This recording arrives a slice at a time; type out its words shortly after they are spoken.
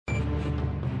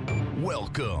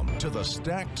Welcome to the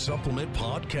Stacked Supplement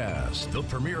Podcast, the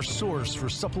premier source for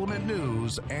supplement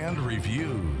news and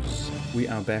reviews. We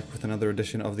are back with another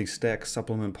edition of the Stacked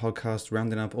Supplement Podcast,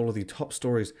 rounding up all of the top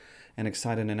stories and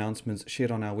exciting announcements shared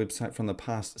on our website from the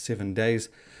past 7 days.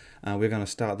 We're going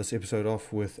to start this episode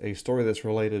off with a story that's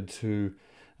related to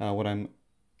what I'm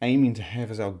aiming to have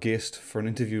as our guest for an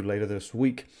interview later this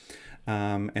week.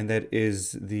 And that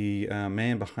is the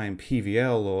man behind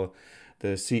PVL, or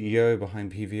the CEO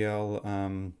behind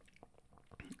PVL,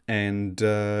 and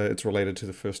it's related to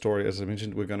the first story, as I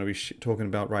mentioned, we're going to be talking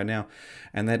about right now,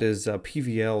 and that is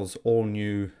PVL's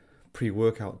all-new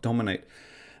pre-workout Dominate.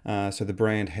 So the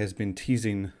brand has been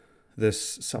teasing this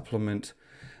supplement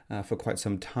for quite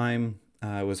some time.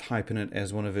 It was hyping it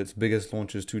as one of its biggest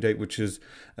launches to date, which is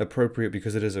appropriate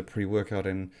because it is a pre-workout,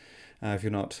 and if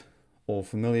you're not all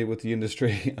familiar with the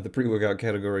industry, the pre-workout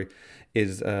category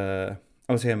is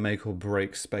I would say a make or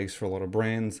break space for a lot of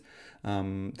brands.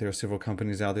 There are several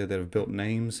companies out there that have built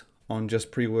names on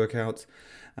just pre-workouts.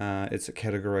 It's a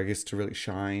category, I guess, to really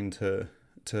shine, and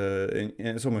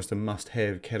it's almost a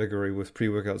must-have category, with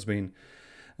pre-workouts being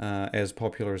as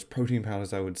popular as protein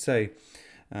powders, I would say.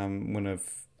 When a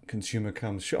consumer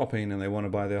comes shopping and they want to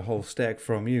buy their whole stack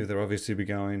from you, they'll obviously be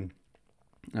going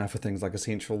for things like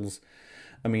essentials,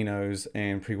 aminos,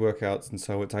 and pre-workouts, and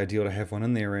so it's ideal to have one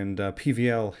in there. And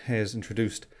PVL has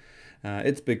introduced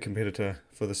its big competitor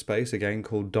for the space, again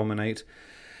called Dominate,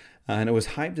 and it was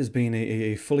hyped as being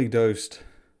a fully dosed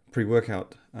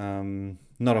pre-workout,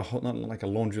 not like a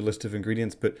laundry list of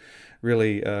ingredients, but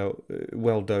really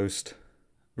well dosed,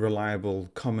 reliable,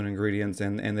 common ingredients,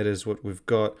 and that is what we've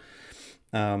got.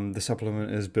 The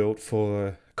supplement is built for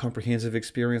a comprehensive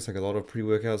experience, like a lot of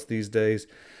pre-workouts these days.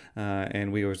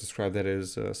 And we always describe that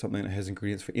as something that has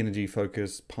ingredients for energy,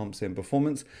 focus, pumps, and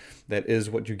performance. That is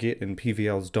what you get in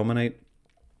PVL's Dominate.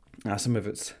 Some of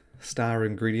its star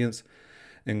ingredients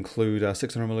include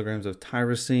 600 milligrams of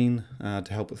tyrosine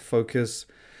to help with focus,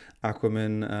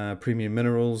 Aquamin premium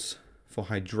minerals for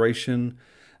hydration.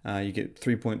 You get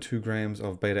 3.2 grams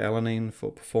of beta-alanine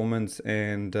for performance,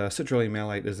 and citrulline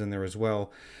malate is in there as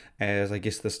well, as I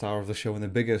guess the star of the show and the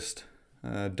biggest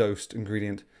dosed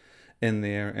ingredient in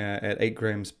there at 8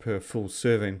 grams per full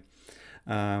serving.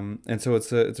 And so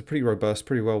it's a pretty robust,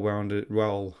 pretty well-rounded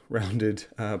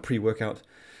pre-workout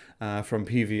from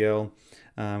PVL,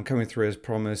 coming through as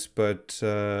promised. But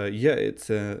it's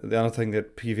the other thing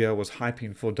that PVL was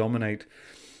hyping for Dominate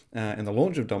and the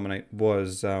launch of Dominate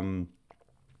was a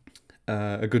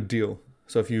good deal.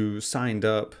 So if you signed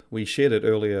up, we shared it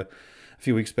earlier, a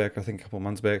few weeks back, I think a couple of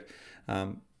months back,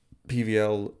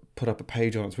 PVL put up a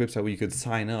page on its website where you could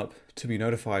sign up to be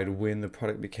notified when the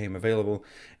product became available.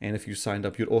 And if you signed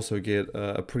up, you'd also get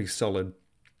a pretty solid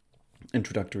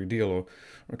introductory deal, or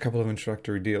a couple of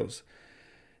introductory deals.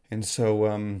 And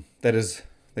so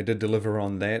they did deliver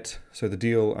on that. So the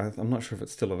deal, I'm not sure if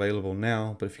it's still available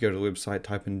now, but if you go to the website,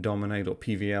 type in Dominate or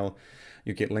PVL,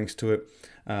 you get links to it.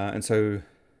 And so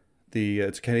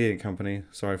it's a Canadian company.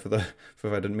 Sorry if I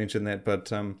didn't mention that,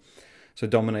 but so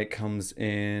Dominate comes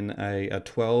in a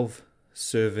 12 half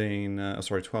serving,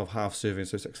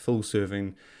 so it's like full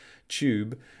serving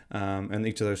tube, and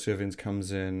each of those servings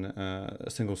comes in a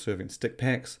single serving stick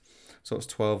packs. So it's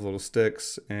 12 little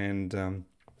sticks, and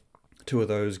 2 of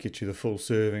those get you the full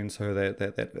serving, so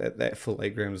that full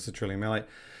 8 grams of citrulline malate.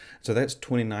 So that's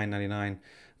 $29.99.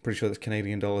 Pretty sure that's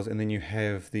Canadian dollars. And then you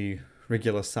have the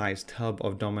regular size tub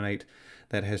of Dominate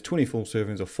that has 20 full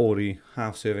servings or 40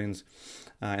 half servings,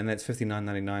 and that's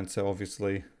 $59.99. So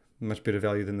obviously much better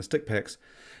value than the stick packs.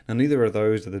 Now neither of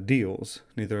those are the deals.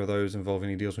 Neither of those involve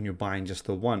any deals when you're buying just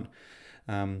the one.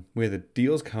 Where the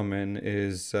deals come in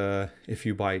is if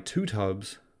you buy 2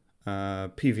 tubs,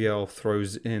 PVL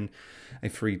throws in a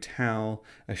free towel,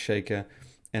 a shaker,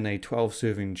 and a 12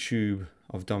 serving tube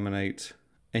of Dominate,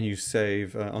 and you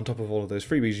save, on top of all of those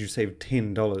freebies, you save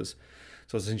 $10.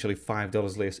 So it's essentially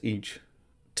 $5 less each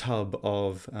tub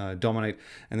of Dominate.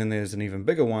 And then there's an even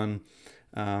bigger one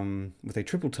with a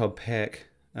triple tub pack,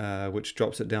 which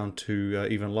drops it down to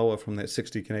even lower, from that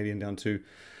 60 Canadian down to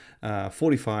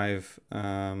 45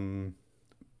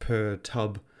 per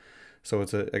tub. So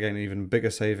it's again an even bigger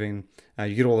saving.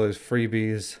 You get all those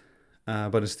freebies,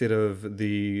 but instead of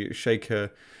the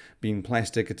shaker being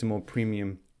plastic, it's a more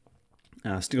premium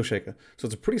steel shaker. So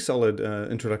it's a pretty solid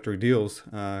introductory deals,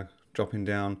 dropping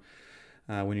down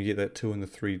when you get that 2 and the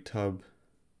 3 tub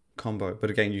combo. But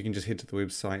again, you can just head to the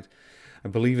website. I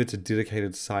believe it's a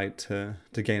dedicated site to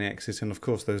gain access, and of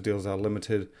course those deals are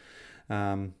limited.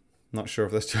 Not sure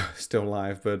if they're still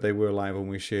live, but they were live when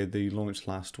we shared the launch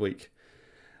last week.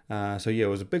 So yeah, it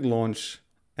was a big launch,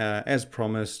 as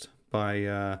promised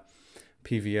by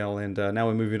PVL, and now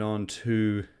we're moving on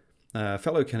to a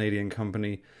fellow Canadian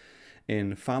company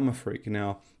in Pharmafreak.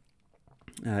 Now,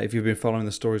 if you've been following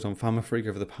the stories on Pharmafreak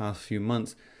over the past few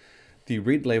months, the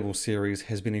Red Label series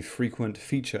has been a frequent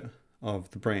feature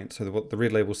of the brand. So what the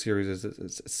Red Label series is,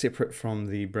 it's separate from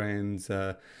the brand's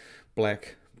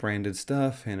black branded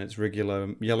stuff and its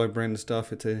regular yellow branded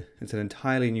stuff. It's an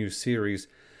entirely new series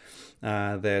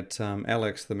that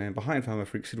Alex, the man behind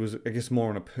Pharmafreak, said was, I guess, more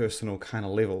on a personal kind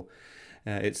of level.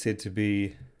 It's said to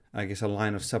be, I guess, a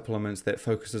line of supplements that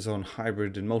focuses on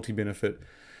hybrid and multi-benefit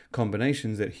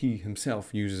combinations that he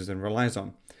himself uses and relies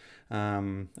on.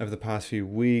 Over the past few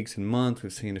weeks and months,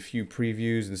 we've seen a few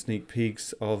previews and sneak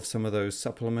peeks of some of those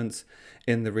supplements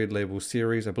in the Red Label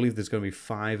series. I believe there's going to be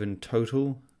 5 in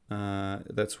total.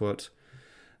 That's what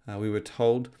we were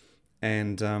told.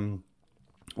 And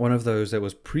one of those that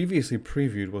was previously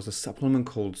previewed was a supplement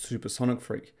called Supersonic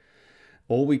Freak.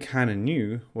 All we kind of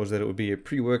knew was that it would be a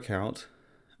pre-workout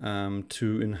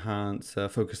to enhance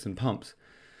focus and pumps.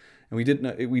 And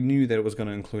we knew that it was going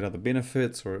to include other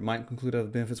benefits, or it might include other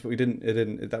benefits, but we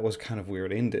didn't. That was kind of where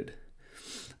it ended.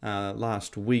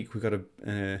 Last week we got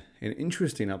an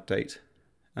interesting update,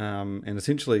 and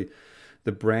essentially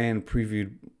the brand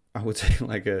previewed, I would say,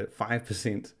 like a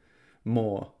 5%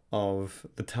 more of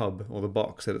the tub or the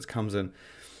box that it comes in,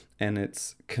 and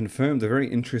it's confirmed a very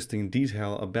interesting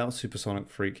detail about Supersonic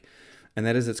Freak, and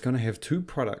that is it's going to have 2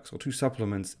 products or 2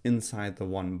 supplements inside the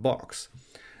one box.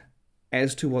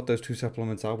 As to what those 2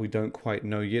 supplements are, we don't quite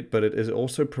know yet, but it is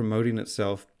also promoting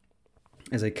itself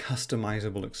as a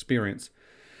customizable experience.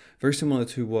 Very similar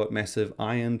to what Massive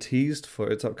Iron teased for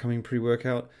its upcoming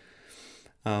pre-workout.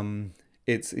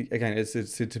 It's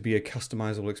said to be a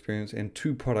customizable experience, and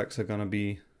 2 products are going to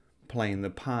be playing the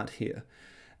part here.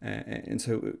 And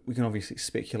so we can obviously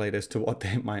speculate as to what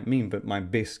that might mean, but my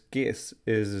best guess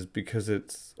is because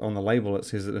it's on the label, it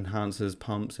says it enhances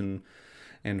pumps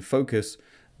and focus.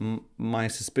 My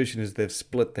suspicion is they've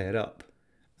split that up,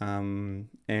 and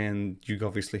you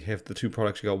obviously have the 2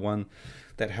 products. You got one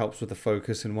that helps with the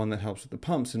focus and one that helps with the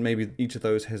pumps, and maybe each of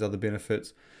those has other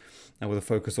benefits, with the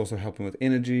focus also helping with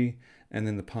energy, and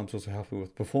then the pumps also helping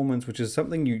with performance, which is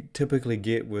something you typically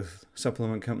get with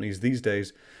supplement companies these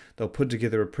days. They'll put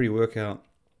together a pre-workout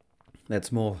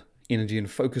that's more energy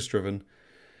and focus driven,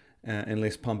 and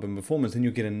less pump and performance, and you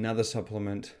get another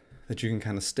supplement that you can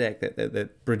kind of stack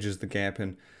that bridges the gap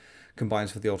and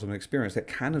combines for the ultimate experience. That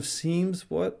kind of seems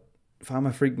what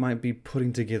Pharmafreak might be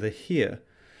putting together here,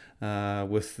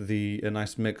 with a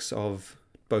nice mix of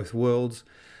both worlds.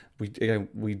 We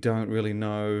don't really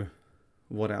know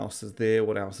what else is there,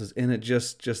 what else is in it,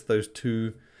 just those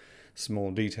 2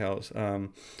 small details.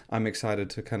 I'm excited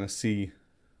to kind of see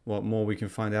what more we can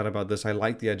find out about this. I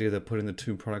like the idea that putting the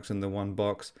 2 products in the one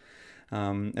box.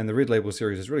 And the Red Label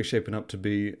series is really shaping up to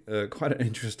be quite an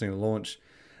interesting launch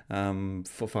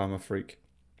for Pharmafreak.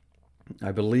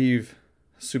 I believe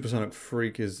Supersonic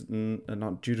Freak is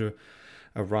not due to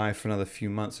arrive for another few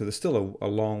months, so there's still a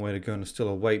long way to go and still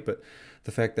a wait. But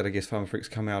the fact that I guess Pharmafreak's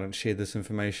come out and shared this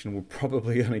information, we're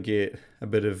probably going to get a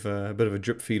bit of a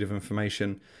drip feed of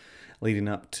information leading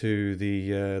up to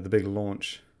the big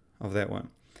launch of that one.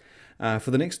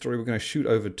 For the next story, we're going to shoot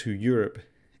over to Europe.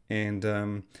 And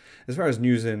as far as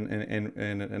news and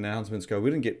announcements go, we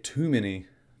didn't get too many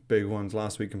big ones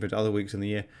last week compared to other weeks in the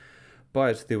year.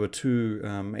 But there were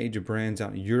 2 major brands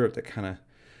out in Europe that kind of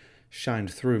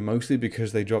shined through, mostly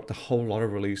because they dropped a whole lot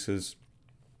of releases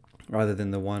rather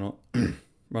than the one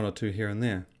or 2 here and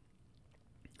there.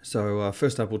 So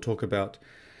first up, we'll talk about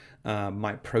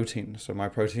MyProtein. So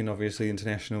MyProtein, obviously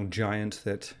international giant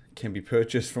that can be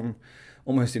purchased from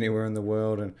almost anywhere in the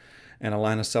world, and a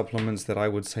line of supplements that I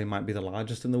would say might be the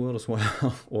largest in the world as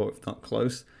well, or if not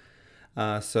close.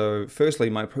 So firstly,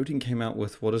 MyProtein came out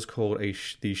with what is called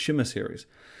the Shimmer series.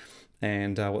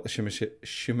 And what the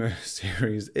Shimmer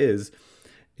series is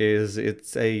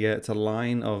it's a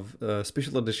line of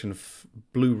special edition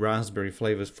blue raspberry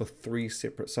flavors for 3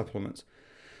 separate supplements.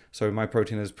 So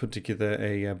MyProtein has put together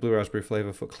a blue raspberry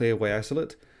flavor for Clear Whey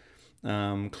Isolate,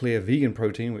 Clear Vegan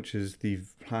Protein, which is the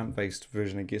plant-based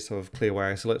version, I guess, of Clear Whey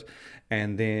Isolate,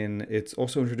 and then it's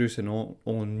also introduced an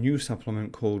all-new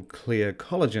supplement called Clear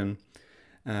Collagen,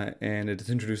 and it has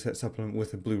introduced that supplement with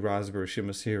the Blue Raspberry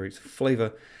Shimmer series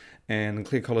flavor. And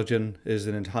Clear Collagen is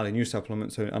an entirely new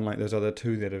supplement, so unlike those other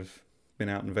 2 that have been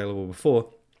out and available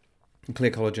before,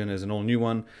 Clear Collagen is an all-new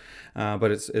one,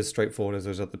 but it's as straightforward as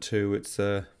those other 2. It's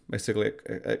basically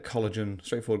a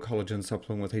straightforward collagen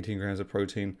supplement with 18 grams of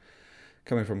protein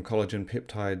coming from collagen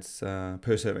peptides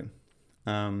per serving.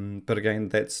 But again,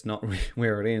 that's not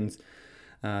where it ends.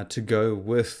 To go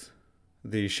with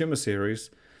the Shimmer series,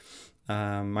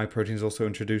 MyProtein's also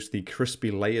introduced the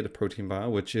crispy layered protein bar,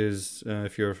 which is,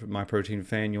 if you're a MyProtein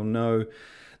fan, you'll know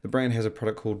the brand has a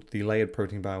product called the layered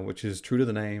protein bar, which is true to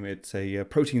the name. It's a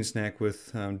protein snack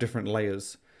with different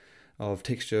layers of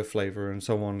texture, flavor, and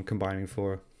so on, combining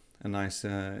for a nice,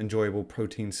 enjoyable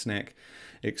protein snack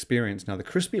experience. Now, the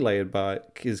crispy layered bar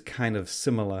is kind of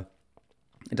similar.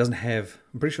 I'm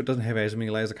pretty sure it doesn't have as many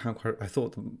layers. I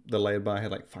thought the layered bar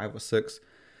had like 5 or 6.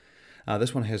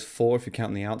 This one has 4 if you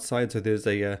count the outside. So there's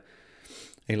a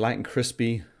light and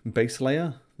crispy base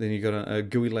layer, then you've got a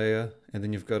gooey layer, and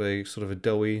then you've got a sort of a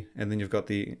doughy, and then you've got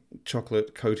the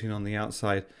chocolate coating on the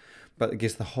outside. But I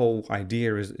guess the whole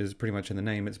idea is pretty much in the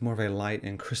name. It's more of a light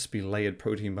and crispy layered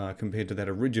protein bar compared to that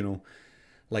original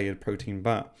layered protein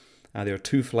bar. There are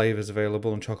 2 flavors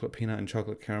available, in chocolate peanut and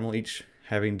chocolate caramel, each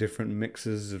having different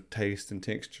mixes of taste and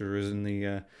textures in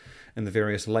the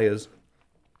various layers.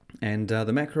 And the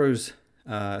macros,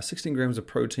 16 grams of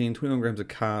protein, 21 grams of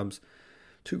carbs,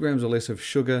 2 grams or less of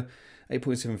sugar,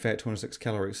 8.7 fat, 206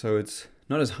 calories. So it's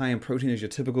not as high in protein as your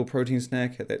typical protein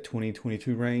snack at that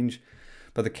 20-22 range,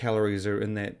 but the calories are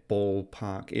in that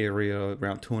ballpark area,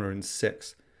 around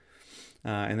 206.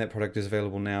 And that product is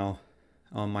available now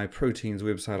on MyProtein's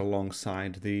website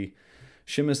alongside the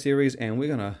Shimmer series. And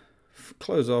we're going to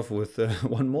close off with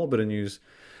one more bit of news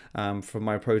from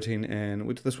MyProtein, and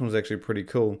which this one is actually pretty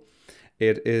cool.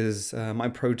 It is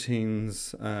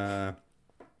MyProtein's,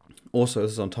 also,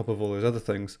 this is on top of all those other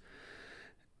things,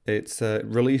 it's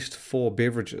released 4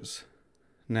 beverages.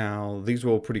 Now, these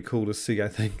were all pretty cool to see, I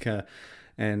think,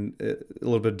 and a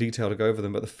little bit of detail to go over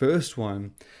them. But the first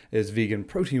one is vegan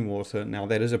protein water. Now,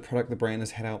 that is a product the brand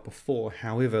has had out before.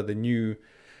 However, the new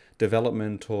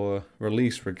development or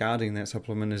release regarding that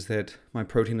supplement is that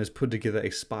MyProtein has put together a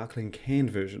sparkling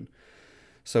canned version.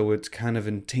 So it's kind of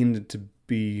intended to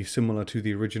be similar to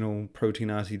the original protein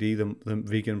RTD, the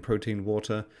vegan protein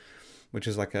water, which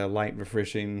is like a light,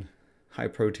 refreshing, high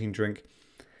protein drink.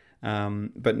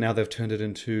 But now they've turned it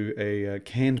into a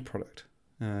canned product.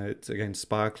 It's again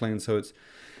sparkling, so it's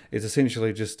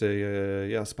essentially just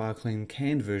a sparkling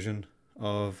canned version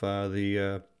of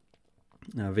the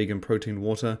vegan protein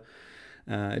water.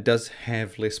 It does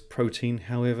have less protein,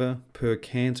 however, per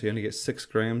can, so you only get 6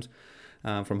 grams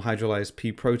from hydrolyzed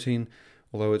pea protein,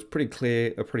 although it's pretty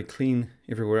clean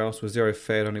everywhere else, with 0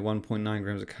 fat, only 1.9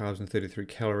 grams of carbs and 33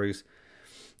 calories.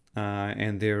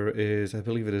 And there is, I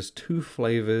believe it is 2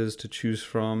 flavors to choose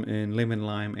from in lemon,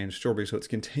 lime, and strawberry, so it's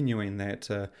continuing that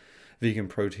vegan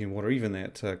protein water, even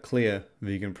that clear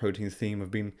vegan protein theme of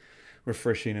being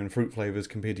refreshing and fruit flavors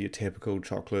compared to your typical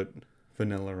chocolate,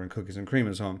 vanilla, and cookies and cream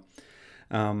and so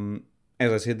on.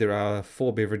 As I said, there are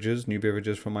 4 beverages, new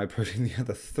beverages from MyProtein. The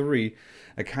other 3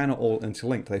 are kind of all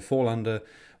interlinked. They fall under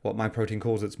what MyProtein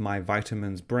calls its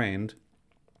MyVitamins brand.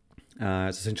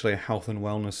 It's essentially a health and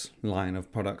wellness line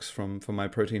of products from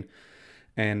MyProtein.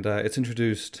 And it's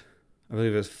introduced, I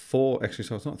believe it's 4, actually,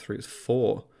 so it's not 3, it's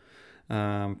 4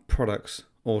 products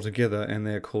altogether, and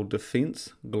they're called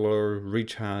Defense, Glow,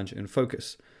 Recharge, and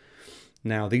Focus.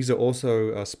 Now, these are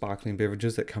also sparkling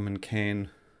beverages that come in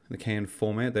the canned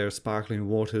format. They're sparkling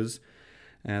waters.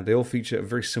 They all feature a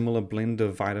very similar blend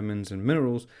of vitamins and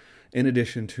minerals, in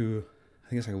addition to, I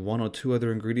think it's like 1 or 2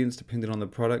 other ingredients, depending on the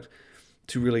product,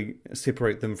 to really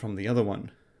separate them from the other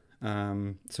one.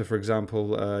 So, for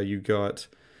example, you got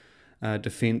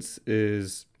Defense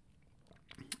is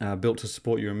built to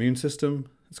support your immune system.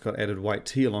 It's got added white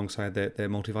tea alongside that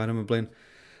multivitamin blend.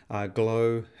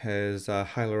 Glow has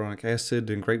hyaluronic acid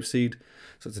and grapeseed,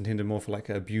 so it's intended more for like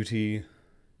a beauty,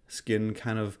 skin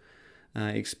kind of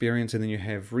experience. And then you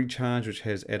have Recharge, which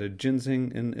has added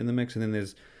ginseng in the mix. And then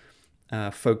there's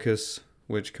Focus,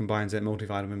 which combines that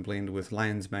multivitamin blend with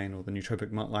lion's mane, or the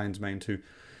nootropic lion's mane, to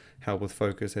help with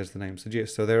focus, as the name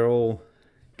suggests. So they're all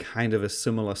kind of a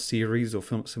similar series or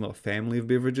similar family of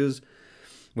beverages,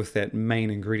 with that main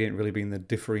ingredient really being the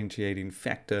differentiating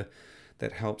factor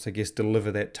that helps, I guess,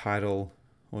 deliver that title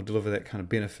or deliver that kind of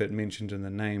benefit mentioned in the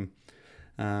name.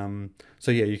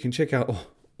 So yeah, you can check out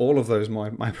all of those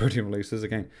MyProtein releases.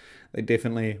 Again, they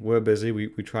definitely were busy. We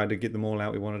tried to get them all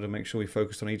out. We wanted to make sure we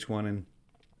focused on each one and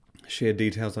share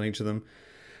details on each of them.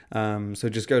 So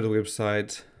just go to the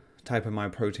website, type in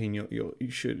MyProtein. You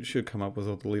should come up with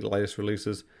all the latest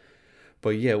releases.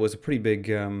 But yeah, it was a pretty big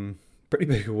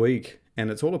week, and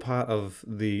it's all a part of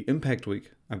the Impact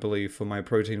Week, I believe, for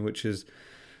MyProtein, which is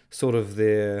sort of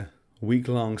their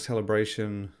week-long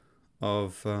celebration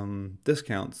of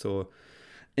discounts or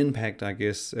impact, I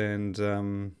guess. And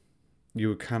you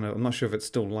were I'm not sure if it's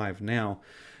still live now,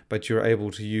 but you're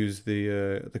able to use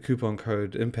the coupon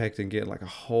code IMPACT and get like a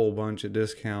whole bunch of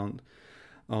discount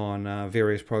on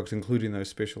various products, including those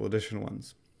special edition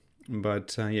ones.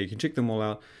 But you can check them all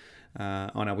out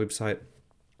on our website.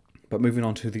 But moving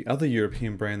on to the other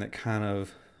European brand that kind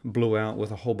of blew out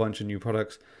with a whole bunch of new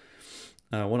products.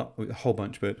 Well, not a whole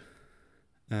bunch, but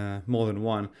more than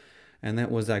one. And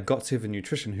that was Got7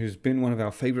 Nutrition, who's been one of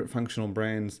our favorite functional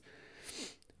brands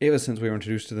ever since we were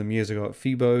introduced to them years ago at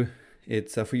FIBO.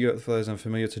 It's, for those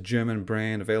unfamiliar, it's a German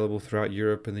brand available throughout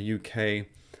Europe and the UK.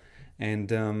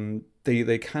 And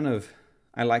they kind of,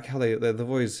 I like how they've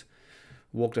always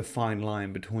walked a fine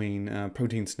line between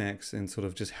protein snacks and sort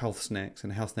of just health snacks.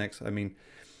 And health snacks, I mean,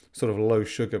 sort of low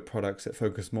sugar products that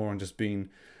focus more on just being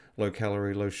low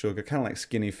calorie, low sugar, kind of like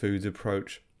Skinny Foods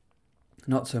approach.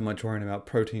 Not so much worrying about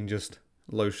protein, just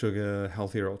low sugar,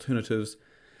 healthier alternatives.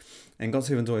 And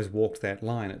Got7's always walked that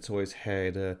line. It's always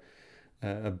had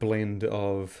a blend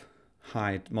of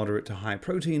moderate to high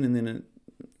protein, and then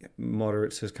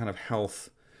moderate to kind of health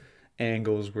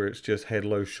angles where it's just had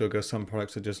low sugar. Some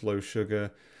products are just low sugar,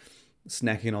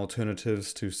 snacking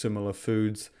alternatives to similar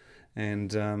foods.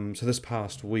 And so this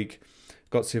past week,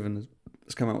 Got7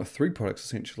 has come out with 3 products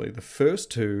essentially. The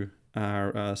first 2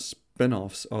 are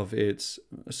spin-offs of its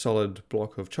solid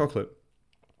block of chocolate,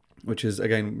 which is,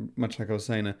 again, much like I was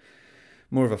saying,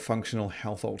 more of a functional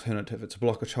health alternative. It's a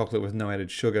block of chocolate with no added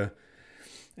sugar.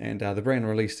 And the brand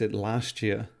released it last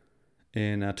year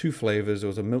in 2 flavors. It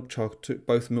was a milk chocolate,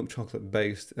 both milk chocolate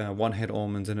based. One had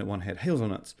almonds in it, one had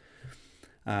hazelnuts.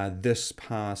 This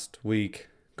past week,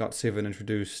 Got7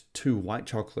 introduced 2 white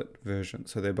chocolate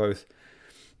versions. So they're both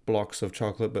blocks of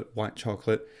chocolate, but white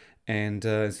chocolate. And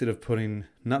instead of putting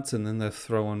nuts in them, they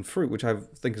throw on fruit, which I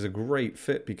think is a great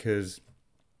fit because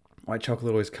white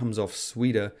chocolate always comes off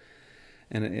sweeter,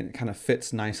 and it kind of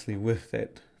fits nicely with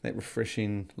that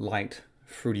refreshing, light,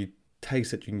 fruity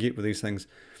taste that you can get with these things.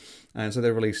 And so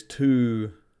they released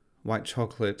 2 white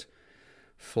chocolate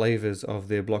flavors of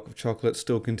their block of chocolate,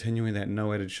 still continuing that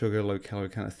no added sugar, low calorie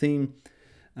kind of theme.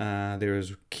 There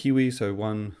is kiwi, so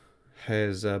one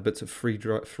has bits of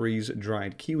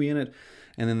freeze-dried kiwi in it,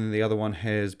 and then the other one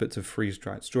has bits of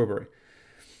freeze-dried strawberry.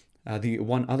 The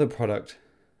one other product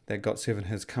that Got7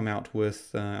 has come out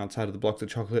with outside of the blocks of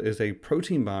chocolate is a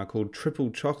protein bar called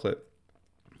Triple Chocolate,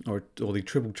 or the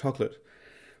Triple Chocolate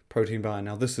protein bar.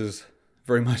 Now this is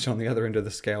very much on the other end of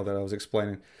the scale that I was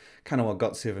explaining, kind of what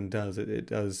Got7 does. It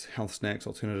does health snacks,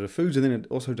 alternative foods, and then it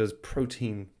also does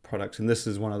protein products, and this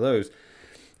is one of those.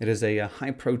 It is a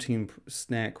high protein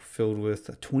snack filled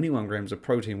with 21 grams of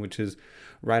protein, which is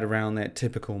right around that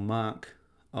typical mark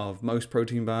of most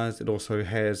protein bars. It also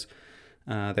has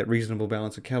that reasonable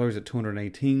balance of calories at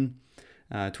 218,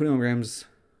 19 grams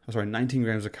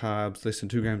of carbs, less than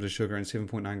 2 grams of sugar, and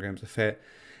 7.9 grams of fat.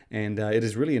 And it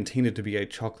is really intended to be a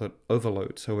chocolate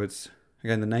overload. So it's,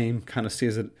 again, the name kind of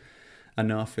says it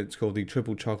enough. It's called the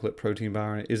Triple Chocolate Protein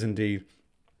Bar, and it is indeed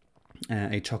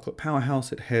a chocolate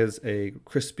powerhouse. It has a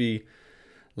crispy,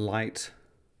 light,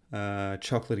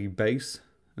 chocolatey base,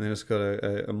 and then it's got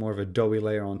a more of a doughy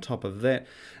layer on top of that,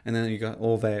 and then you got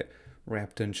all that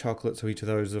wrapped in chocolate. So each of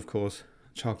those, of course,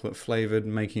 chocolate flavored,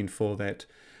 making for that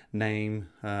name,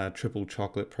 Triple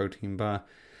Chocolate Protein Bar.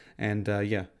 And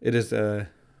it is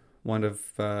one of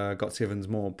Got7's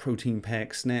more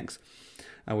protein-packed snacks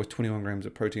with 21 grams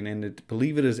of protein, and I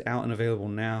believe it is out and available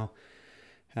now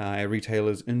at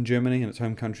retailers in Germany, in its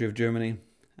home country of Germany,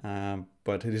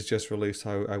 but it is just released,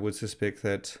 so I would suspect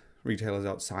that retailers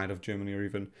outside of Germany, or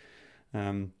even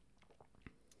some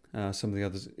of the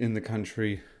others in the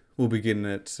country, will be getting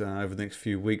it over the next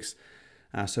few weeks,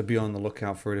 so be on the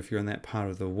lookout for it if you're in that part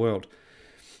of the world.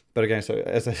 But again, so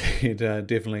as I said,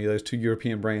 definitely those 2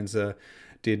 European brands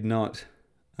did not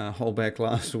hold back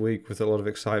last week with a lot of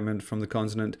excitement from the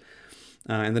continent.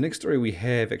 And the next story we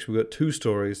have, actually we've got 2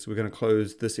 stories we're going to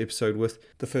close this episode with.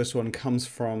 The first one comes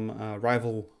from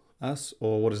Rival Us,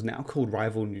 or what is now called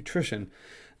Rival Nutrition.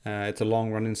 It's a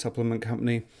long-running supplement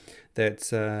company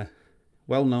that's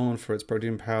well known for its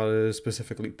protein powders,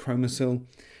 specifically Promisil.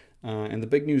 And the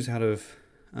big news out of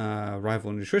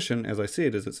Rival Nutrition, as I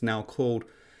said, is it's now called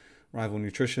Rival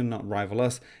Nutrition, not Rival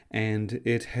Us, and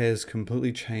it has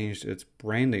completely changed its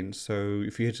branding. So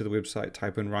if you head to the website,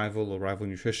 type in Rival or Rival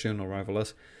Nutrition or Rival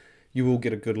Us, you will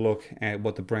get a good look at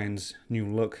what the brand's new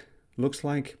look looks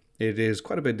like. It is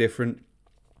quite a bit different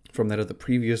from that of the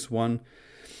previous one.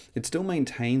 It still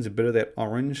maintains a bit of that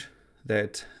orange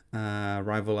that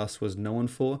Rival Us was known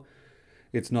for.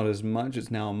 It's not as much. It's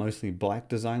now mostly black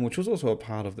design, which was also a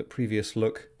part of the previous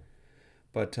look,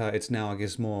 but it's now, I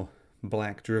guess, more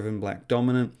black driven, black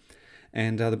dominant.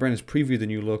 And the brand has previewed the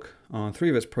new look on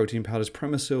 3 of its protein powders,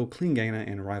 Promisil, Clean Gainer,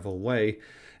 and Rival Whey.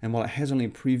 And while it has only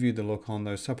previewed the look on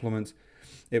those supplements,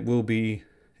 it will be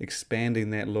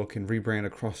expanding that look and rebrand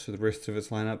across to the rest of its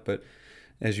lineup. But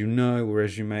as you know, or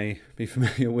as you may be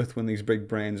familiar with, when these big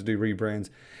brands do rebrands,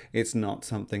 it's not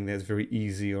something that's very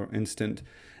easy or instant.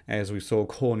 As we saw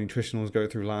Core Nutritionals go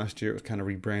through last year, it was kind of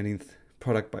rebranding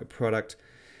product by product.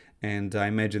 And I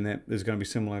imagine that there's going to be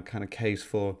similar kind of case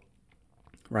for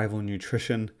Rival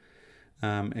Nutrition.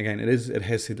 Again, it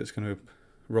has said it's going to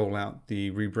roll out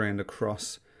the rebrand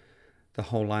across the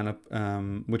whole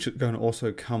lineup, which is going to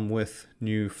also come with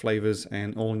new flavors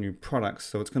and all new products.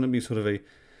 So it's going to be sort of a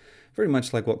very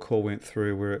much like what Core went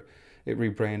through, where it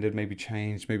rebranded, maybe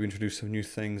changed, maybe introduced some new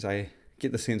things. I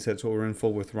get the sense that's what we're in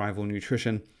for with Rival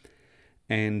Nutrition.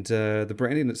 And the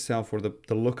branding itself, or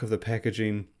the look of the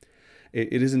packaging,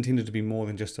 it is intended to be more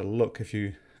than just a look. If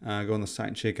you go on the site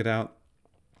and check it out,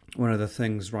 one of the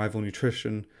things Rival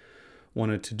Nutrition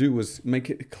wanted to do was make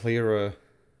it clearer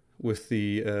with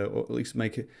or at least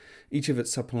make each of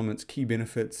its supplements' key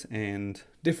benefits and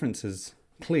differences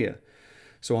clear.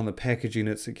 So on the packaging,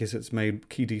 it's made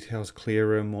key details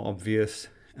clearer, more obvious,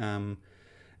 and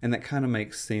that kind of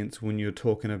makes sense when you're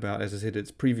talking about, as I said,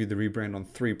 it's previewed the rebrand on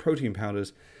 3 protein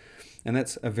powders, and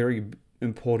that's a very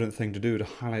important thing to do, to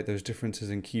highlight those differences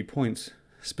and key points,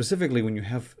 specifically when you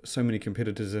have so many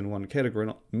competitors in one category,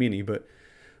 not many, but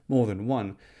more than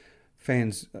one.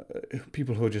 Fans,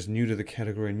 people who are just new to the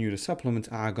category and new to supplements,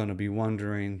 are going to be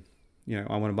wondering,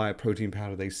 I want to buy a protein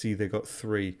powder, they see they got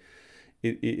 3.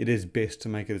 It is best to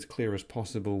make it as clear as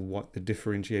possible what the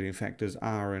differentiating factors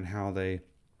are and how they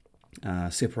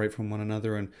separate from one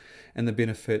another, and the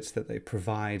benefits that they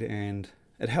provide, and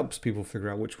it helps people figure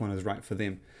out which one is right for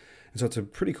them. And so it's a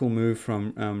pretty cool move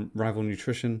from Rival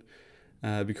Nutrition.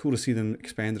 It'd be cool to see them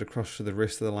expand it across to the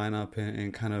rest of the lineup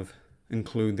and kind of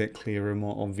include that clearer,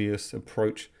 more obvious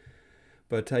approach.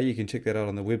 But you can check that out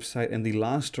on the website. And the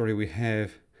last story we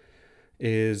have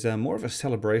is more of a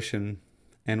celebration,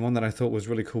 and one that I thought was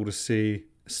really cool to see,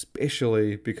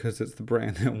 especially because it's the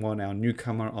brand that won our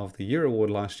Newcomer of the Year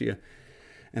award last year,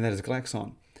 and that is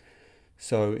Glaxon.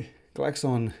 So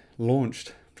Glaxon launched,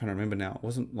 I'm trying to remember now, it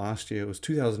wasn't last year, it was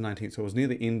 2019, so it was near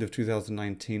the end of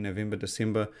 2019, November,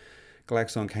 December.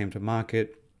 Glaxon came to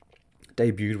market,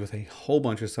 debuted with a whole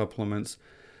bunch of supplements,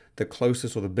 the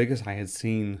closest or the biggest I had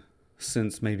seen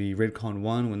since maybe Redcon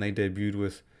 1 when they debuted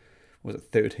with, was it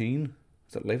 13?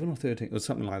 Was it 11 or 13? It was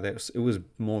something like that. It was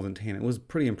more than 10. It was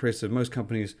pretty impressive. Most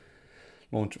companies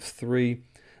launch with 3.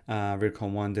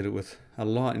 Redcon 1 did it with a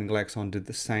lot, and Glaxon did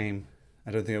the same.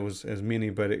 I don't think it was as many,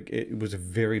 but it was a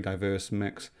very diverse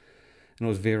mix, and it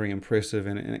was very impressive,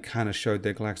 and it kind of showed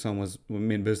that Glaxon was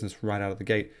in business right out of the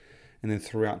gate. And then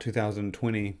throughout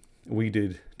 2020,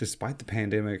 despite the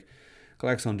pandemic,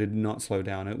 Glaxon did not slow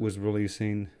down. It was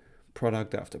releasing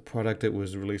product after product. It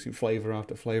was releasing flavor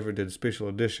after flavor. It did special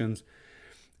editions.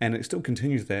 And it still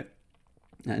continues that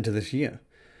into this year.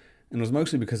 And it was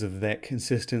mostly because of that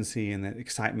consistency and that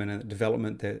excitement and that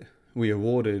development that we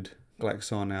awarded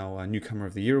Glaxon our Newcomer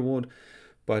of the Year award.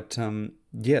 But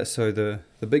so the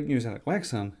big news out of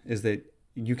Glaxon is that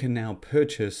you can now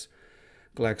purchase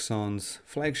Glaxon's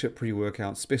flagship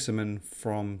pre-workout Specimen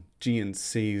from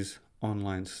GNC's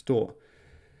online store.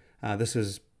 This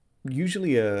is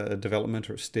usually a development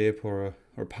or a step or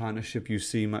a partnership you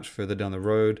see much further down the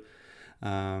road.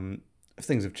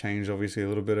 Things have changed obviously a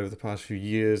little bit over the past few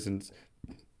years, and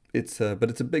it's a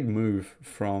big move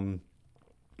from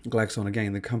Glaxon.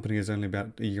 Again, the company is only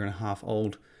about a year and a half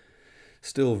old,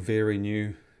 still very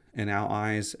new in our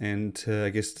eyes, and I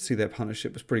guess to see that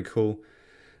partnership was pretty cool.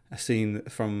 From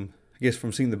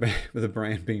seeing the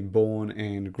brand being born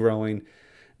and growing,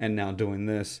 and now doing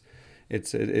this,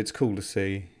 it's cool to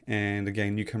see. And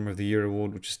again, Newcomer of the Year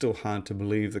award, which is still hard to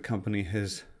believe. The company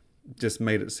has just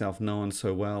made itself known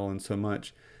so well and so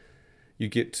much. You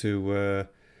get to,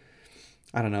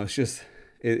 I don't know,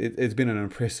 it's been an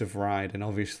impressive ride, and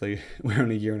obviously we're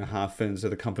only a year and a half in, so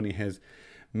the company has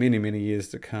many, many years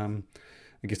to come,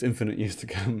 I guess infinite years to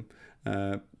come,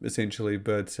 essentially.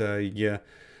 But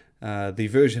the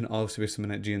version of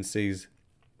Specimen at GNC's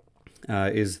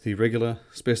is the regular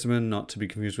Specimen, not to be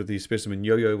confused with the Specimen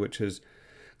Yo-Yo, which is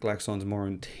Glaxon's more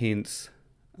intense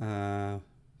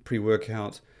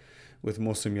pre-workout with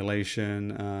more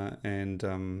simulation and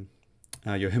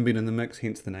yohimbine in the mix,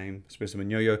 hence the name Specimen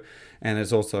Yo-Yo. And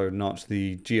it's also not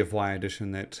the GFY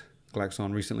edition that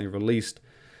Glaxon recently released,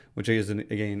 which is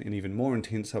again an even more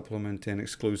intense supplement and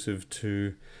exclusive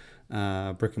to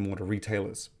brick and mortar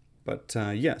retailers. But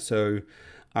so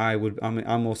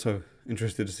I'm also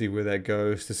interested to see where that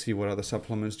goes, to see what other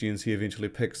supplements GNC eventually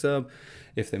picks up,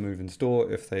 if they move in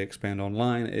store, if they expand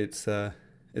online. It's a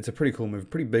pretty cool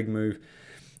move, pretty big move.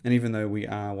 And even though we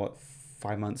are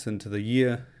 5 months into the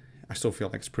year, I still feel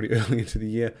like it's pretty early into the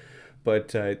year,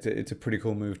 but it's a pretty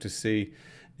cool move to see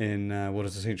in what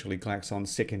is essentially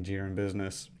Glaxon's second year in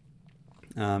business.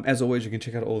 As always, you can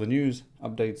check out all the news,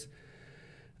 updates,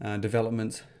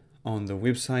 developments on the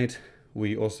website.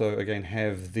 We also, again,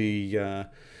 have that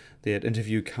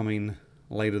interview coming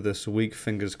later this week,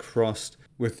 fingers crossed,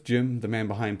 with Jim, the man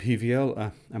behind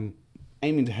PVL. I'm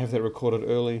aiming to have that recorded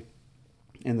early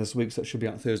in this week, so it should be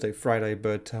out Thursday, Friday.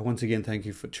 But once again, thank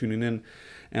you for tuning in,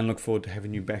 and look forward to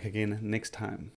having you back again next time.